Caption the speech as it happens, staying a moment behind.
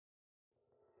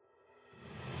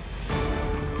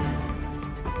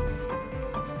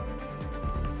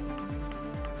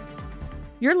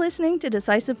You're listening to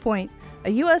Decisive Point,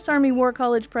 a U.S. Army War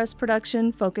College Press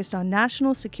production focused on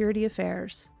national security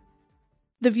affairs.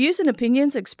 The views and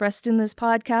opinions expressed in this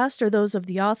podcast are those of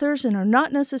the authors and are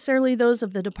not necessarily those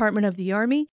of the Department of the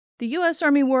Army, the U.S.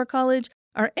 Army War College,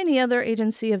 or any other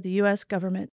agency of the U.S.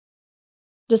 government.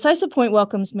 Decisive Point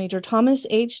welcomes Major Thomas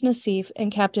H. Nassif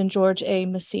and Captain George A.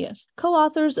 Mesias,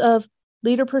 co-authors of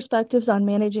Leader Perspectives on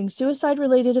Managing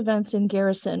Suicide-Related Events in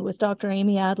Garrison with Dr.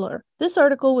 Amy Adler. This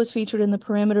article was featured in the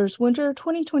Parameters Winter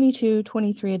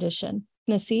 2022-23 edition.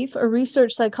 Nassif, a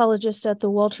research psychologist at the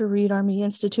Walter Reed Army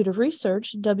Institute of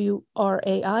Research,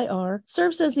 WRAIR,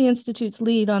 serves as the Institute's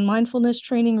lead on mindfulness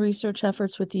training research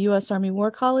efforts with the U.S. Army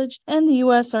War College and the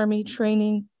U.S. Army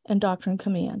Training and Doctrine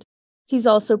Command. He's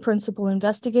also principal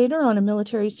investigator on a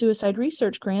military suicide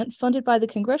research grant funded by the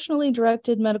Congressionally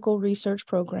Directed Medical Research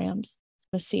Programs.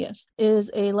 Mesias is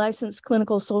a licensed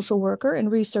clinical social worker and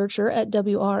researcher at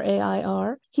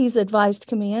WRAIR. He's advised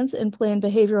commands and planned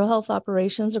behavioral health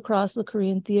operations across the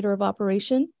Korean Theater of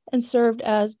Operation and served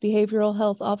as behavioral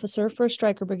health officer for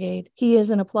Stryker Brigade. He is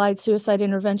an applied suicide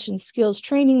intervention skills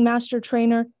training master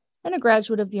trainer and a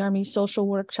graduate of the Army Social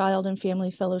Work Child and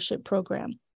Family Fellowship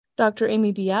Program. Dr.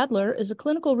 Amy B. Adler is a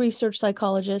clinical research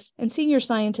psychologist and senior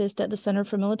scientist at the Center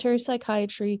for Military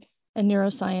Psychiatry and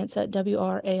Neuroscience at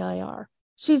WRAIR.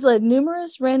 She's led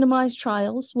numerous randomized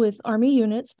trials with Army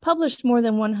units, published more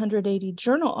than 180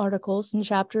 journal articles and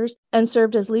chapters, and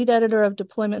served as lead editor of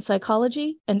Deployment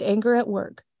Psychology and Anger at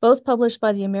Work, both published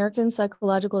by the American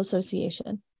Psychological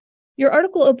Association. Your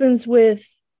article opens with,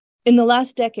 "In the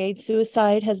last decade,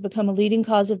 suicide has become a leading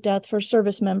cause of death for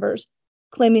service members,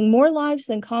 claiming more lives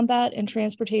than combat and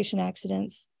transportation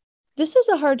accidents." This is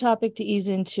a hard topic to ease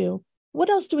into.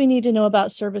 What else do we need to know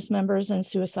about service members and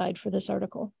suicide for this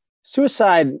article?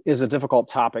 Suicide is a difficult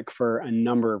topic for a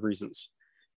number of reasons,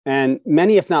 and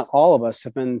many, if not all of us,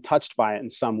 have been touched by it in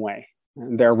some way.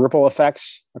 And there are ripple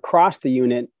effects across the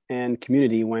unit and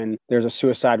community when there's a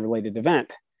suicide-related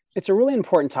event. It's a really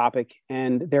important topic,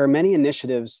 and there are many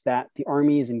initiatives that the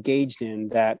Army is engaged in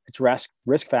that address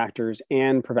risk factors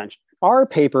and prevention. Our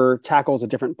paper tackles a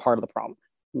different part of the problem.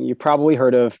 You probably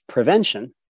heard of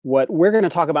prevention. What we're going to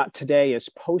talk about today is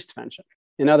postvention.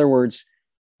 In other words,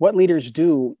 what leaders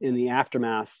do in the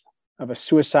aftermath of a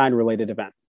suicide-related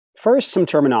event. First, some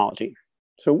terminology.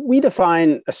 So we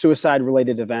define a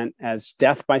suicide-related event as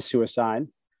death by suicide,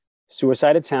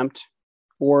 suicide attempt,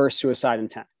 or suicide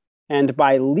intent. And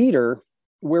by leader,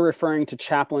 we're referring to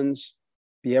chaplains,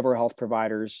 behavioral health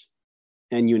providers,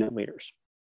 and unit leaders.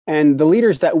 And the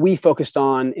leaders that we focused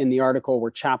on in the article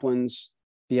were chaplains,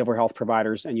 behavioral health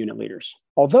providers, and unit leaders.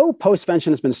 Although postvention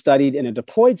has been studied in a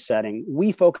deployed setting,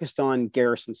 we focused on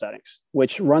garrison settings,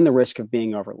 which run the risk of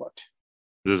being overlooked.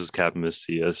 This is Captain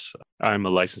Mesias. I'm a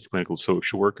licensed clinical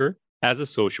social worker. As a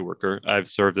social worker, I've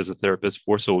served as a therapist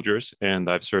for soldiers, and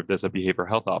I've served as a behavioral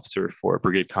health officer for a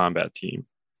brigade combat team.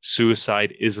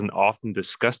 Suicide is an often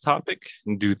discussed topic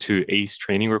due to ACE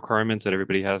training requirements that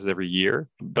everybody has every year,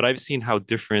 but I've seen how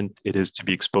different it is to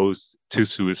be exposed to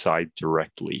suicide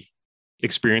directly.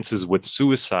 Experiences with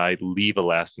suicide leave a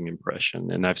lasting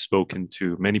impression, and I've spoken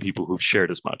to many people who've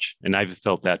shared as much, and I've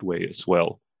felt that way as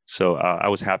well. So I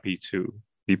was happy to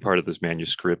be part of this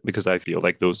manuscript because I feel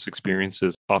like those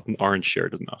experiences often aren't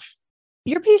shared enough.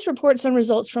 Your piece reports on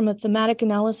results from a thematic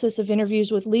analysis of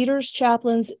interviews with leaders,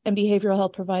 chaplains, and behavioral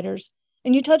health providers,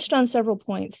 and you touched on several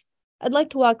points. I'd like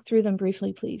to walk through them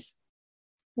briefly, please.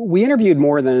 We interviewed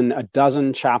more than a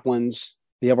dozen chaplains,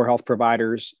 behavioral health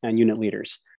providers, and unit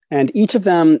leaders, and each of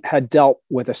them had dealt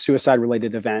with a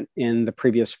suicide-related event in the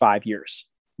previous 5 years.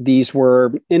 These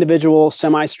were individual,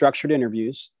 semi-structured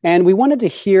interviews, and we wanted to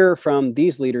hear from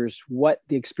these leaders what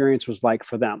the experience was like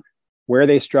for them, where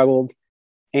they struggled,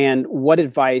 and what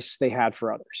advice they had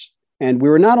for others. And we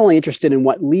were not only interested in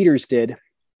what leaders did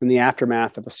in the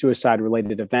aftermath of a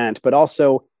suicide-related event, but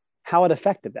also how it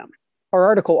affected them. Our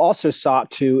article also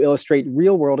sought to illustrate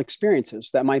real-world experiences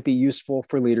that might be useful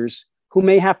for leaders who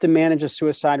may have to manage a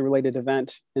suicide-related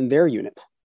event in their unit.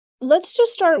 Let's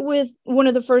just start with one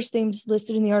of the first themes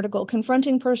listed in the article,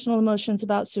 confronting personal emotions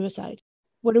about suicide.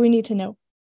 What do we need to know?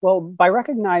 Well, by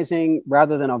recognizing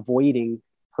rather than avoiding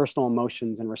personal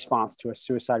emotions in response to a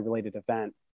suicide-related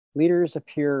event, leaders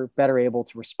appear better able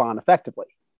to respond effectively.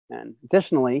 And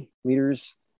additionally,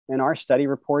 leaders in our study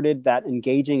reported that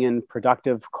engaging in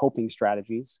productive coping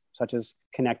strategies, such as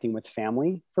connecting with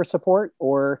family for support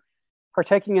or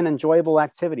partaking in enjoyable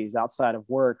activities outside of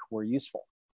work, were useful.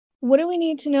 What do we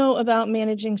need to know about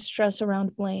managing stress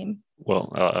around blame?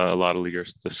 Well, a lot of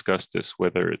leaders discuss this,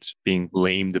 whether it's being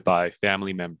blamed by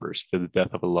family members for the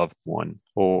death of a loved one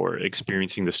or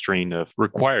experiencing the strain of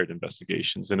required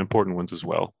investigations and important ones as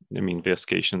well. I mean,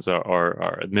 investigations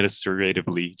are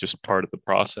administratively just part of the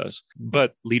process,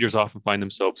 but leaders often find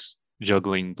themselves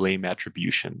juggling blame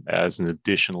attribution as an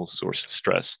additional source of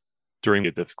stress during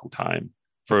a difficult time.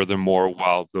 Furthermore,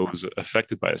 while those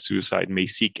affected by a suicide may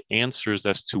seek answers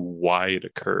as to why it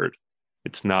occurred,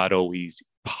 it's not always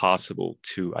possible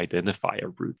to identify a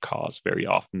root cause. Very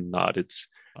often not. It's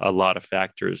a lot of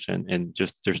factors and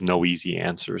just there's no easy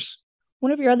answers.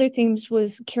 One of your other themes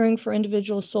was caring for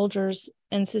individual soldiers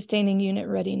and sustaining unit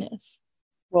readiness.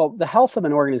 Well, the health of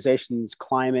an organization's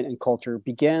climate and culture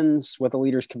begins with a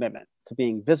leader's commitment to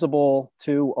being visible,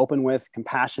 to open with,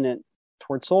 compassionate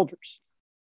toward soldiers.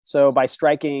 So by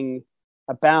striking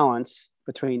a balance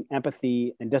between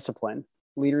empathy and discipline,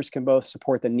 leaders can both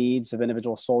support the needs of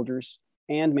individual soldiers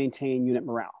and maintain unit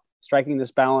morale. Striking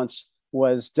this balance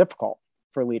was difficult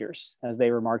for leaders, as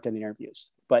they remarked in the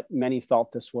interviews, but many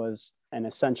felt this was an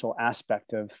essential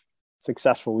aspect of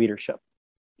successful leadership.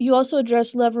 You also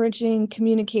address leveraging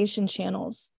communication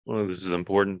channels. Well, this is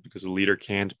important because a leader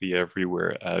can't be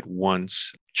everywhere at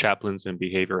once. Chaplains and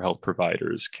behavioral health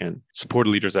providers can support a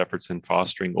leader's efforts in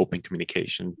fostering open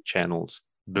communication channels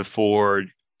before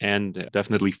and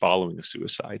definitely following a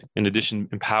suicide. In addition,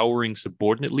 empowering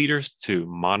subordinate leaders to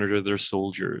monitor their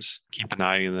soldiers, keep an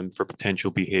eye on them for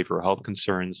potential behavioral health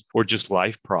concerns, or just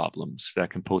life problems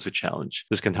that can pose a challenge.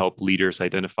 This can help leaders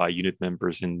identify unit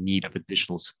members in need of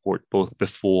additional support, both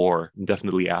before and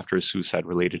definitely after a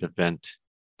suicide-related event.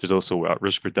 There's also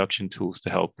risk reduction tools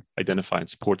to help identify and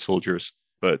support soldiers,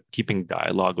 but keeping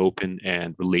dialogue open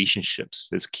and relationships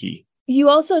is key. You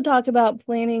also talk about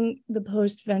planning the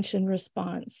post-vention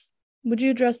response. Would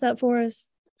you address that for us?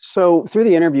 So through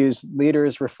the interviews,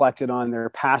 leaders reflected on their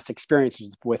past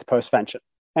experiences with post-vention,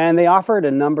 and they offered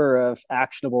a number of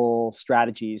actionable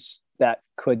strategies that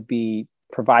could be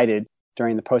provided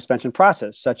during the post-vention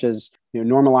process, such as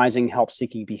normalizing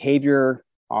help-seeking behavior,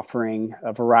 offering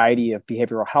a variety of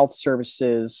behavioral health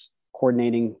services,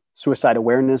 coordinating suicide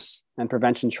awareness and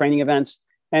prevention training events.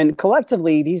 And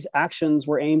collectively, these actions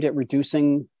were aimed at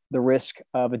reducing the risk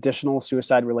of additional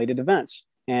suicide-related events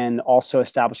and also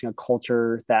establishing a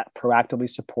culture that proactively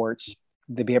supports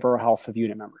the behavioral health of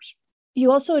unit members.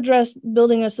 You also address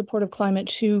building a supportive climate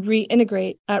to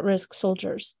reintegrate at-risk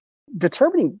soldiers.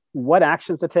 Determining what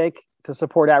actions to take to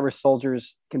support at-risk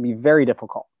soldiers can be very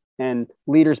difficult, and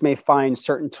leaders may find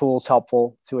certain tools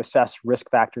helpful to assess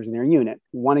risk factors in their unit.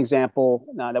 One example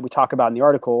that we talk about in the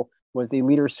article was the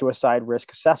Leader Suicide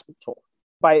Risk Assessment Tool.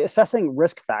 By assessing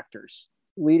risk factors,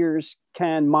 leaders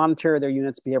can monitor their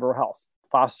unit's behavioral health,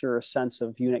 foster a sense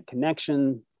of unit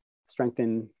connection,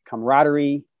 strengthen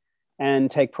camaraderie,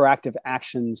 and take proactive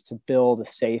actions to build a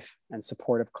safe and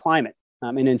supportive climate.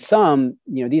 And in some,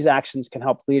 these actions can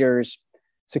help leaders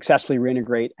successfully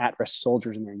reintegrate at-risk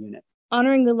soldiers in their unit.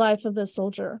 Honoring the life of the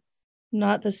soldier,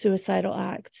 not the suicidal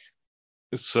acts.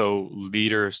 So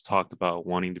leaders talked about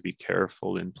wanting to be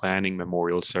careful in planning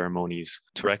memorial ceremonies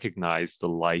to recognize the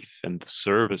life and the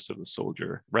service of the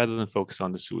soldier rather than focus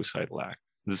on the suicidal act.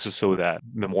 This is so that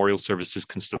memorial services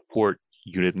can support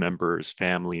unit members,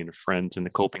 family, and friends in the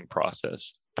coping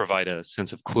process, provide a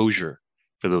sense of closure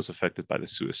for those affected by the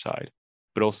suicide,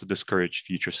 but also discourage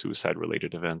future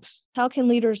suicide-related events. How can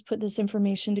leaders put this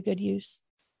information to good use?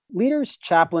 Leaders,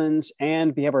 chaplains,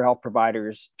 and behavioral health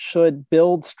providers should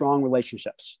build strong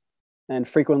relationships and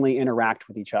frequently interact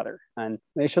with each other. And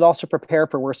they should also prepare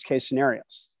for worst-case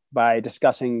scenarios by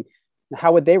discussing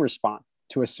how would they respond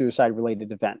to a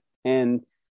suicide-related event and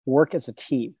work as a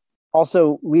team.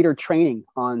 Also, leader training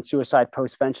on suicide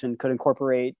post-vention could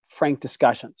incorporate frank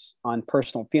discussions on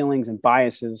personal feelings and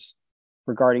biases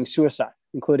regarding suicide,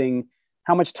 including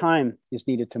how much time is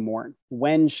needed to mourn?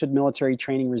 When should military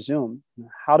training resume?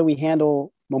 How do we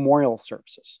handle memorial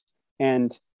services?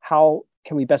 And how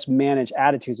can we best manage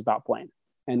attitudes about blame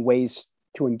and ways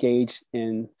to engage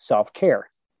in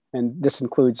self-care? And this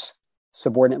includes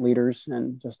subordinate leaders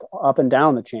and just up and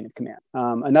down the chain of command.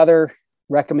 Another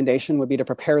recommendation would be to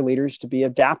prepare leaders to be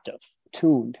adaptive,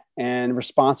 tuned, and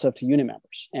responsive to unit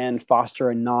members and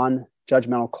foster a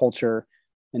non-judgmental culture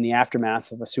in the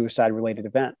aftermath of a suicide-related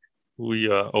event.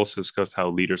 We also discussed how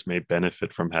leaders may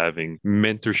benefit from having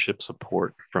mentorship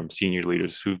support from senior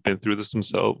leaders who've been through this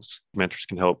themselves. Mentors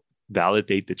can help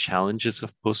validate the challenges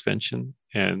of postvention,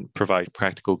 and provide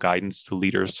practical guidance to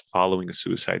leaders following a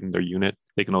suicide in their unit.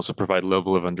 They can also provide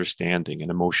level of understanding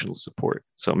and emotional support.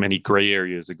 So many gray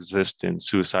areas exist in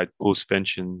suicide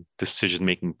postvention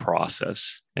decision-making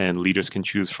process, and leaders can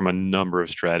choose from a number of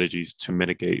strategies to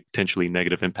mitigate potentially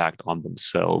negative impact on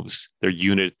themselves, their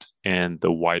unit, and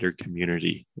the wider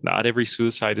community. Not every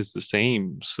suicide is the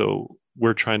same, so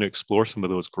we're trying to explore some of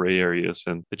those gray areas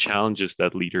and the challenges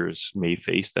that leaders may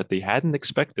face that they hadn't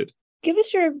expected. Give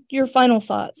us your final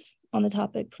thoughts on the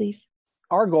topic, please.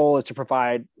 Our goal is to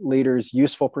provide leaders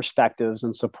useful perspectives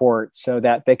and support so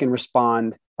that they can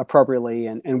respond appropriately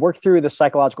and work through the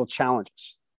psychological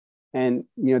challenges. And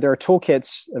there are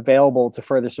toolkits available to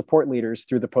further support leaders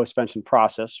through the postvention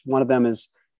process. One of them is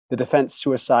the Defense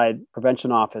Suicide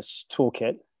Prevention Office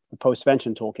Toolkit, the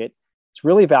Postvention Toolkit. It's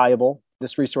really valuable.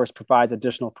 This resource provides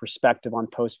additional perspective on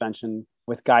postvention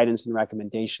with guidance and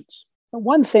recommendations.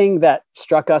 One thing that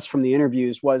struck us from the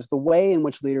interviews was the way in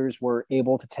which leaders were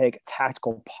able to take a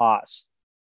tactical pause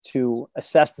to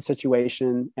assess the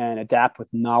situation and adapt with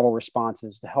novel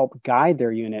responses to help guide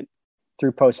their unit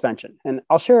through postvention. And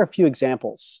I'll share a few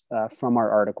examples from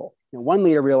our article. One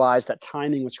leader realized that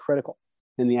timing was critical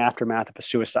in the aftermath of a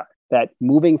suicide, that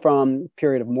moving from a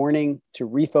period of mourning to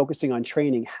refocusing on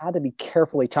training had to be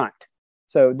carefully timed.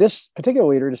 So this particular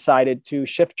leader decided to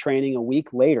shift training a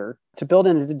week later to build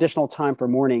in additional time for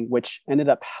mourning, which ended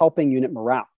up helping unit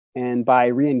morale. And by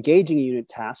re-engaging unit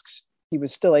tasks, he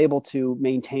was still able to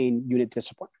maintain unit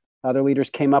discipline. Other leaders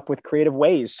came up with creative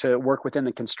ways to work within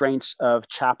the constraints of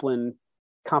chaplain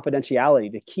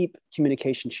confidentiality to keep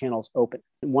communication channels open.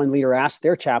 One leader asked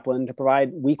their chaplain to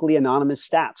provide weekly anonymous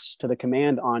stats to the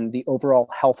command on the overall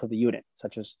health of the unit,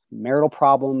 such as marital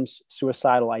problems,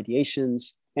 suicidal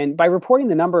ideations. And by reporting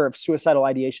the number of suicidal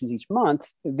ideations each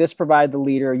month, this provided the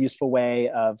leader a useful way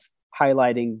of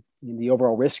highlighting the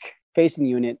overall risk facing the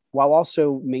unit while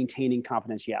also maintaining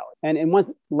confidentiality. And in one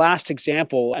last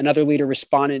example, another leader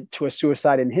responded to a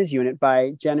suicide in his unit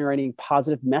by generating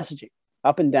positive messaging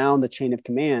up and down the chain of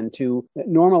command to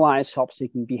normalize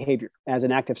help-seeking behavior as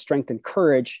an act of strength and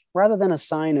courage rather than a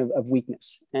sign of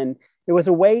weakness. And it was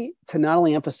a way to not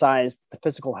only emphasize the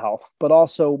physical health, but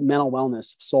also mental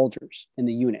wellness of soldiers in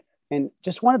the unit. And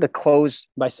just wanted to close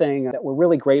by saying that we're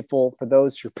really grateful for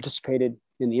those who participated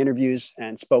in the interviews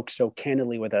and spoke so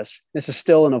candidly with us. This is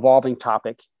still an evolving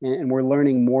topic, and we're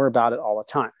learning more about it all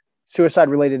the time.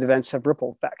 Suicide-related events have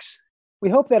ripple effects. We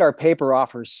hope that our paper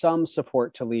offers some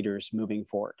support to leaders moving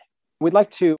forward. We'd like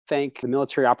to thank the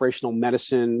Military Operational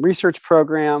Medicine Research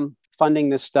Program funding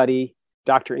this study,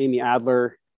 Dr. Amy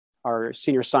Adler, our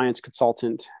senior science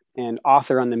consultant and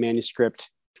author on the manuscript,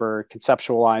 for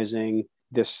conceptualizing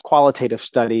this qualitative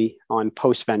study on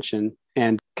postvention,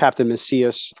 and Captain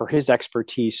Mesias for his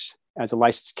expertise as a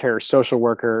licensed care social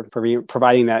worker for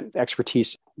providing that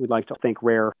expertise. We'd like to thank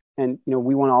RARE. And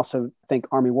we want to also thank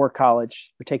Army War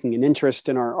College for taking an interest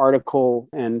in our article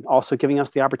and also giving us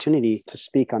the opportunity to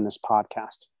speak on this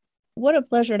podcast. What a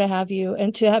pleasure to have you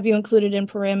and to have you included in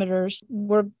Parameters.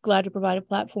 We're glad to provide a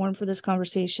platform for this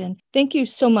conversation. Thank you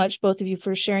so much, both of you,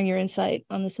 for sharing your insight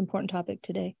on this important topic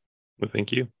today. Well,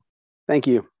 thank you. Thank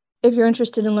you. If you're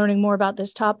interested in learning more about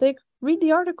this topic, read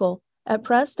the article at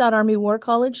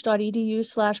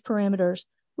press.armywarcollege.edu/parameters.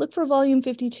 Look for Volume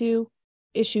 52,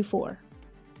 Issue 4.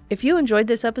 If you enjoyed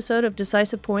this episode of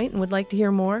Decisive Point and would like to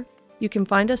hear more, you can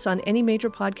find us on any major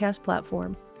podcast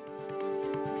platform.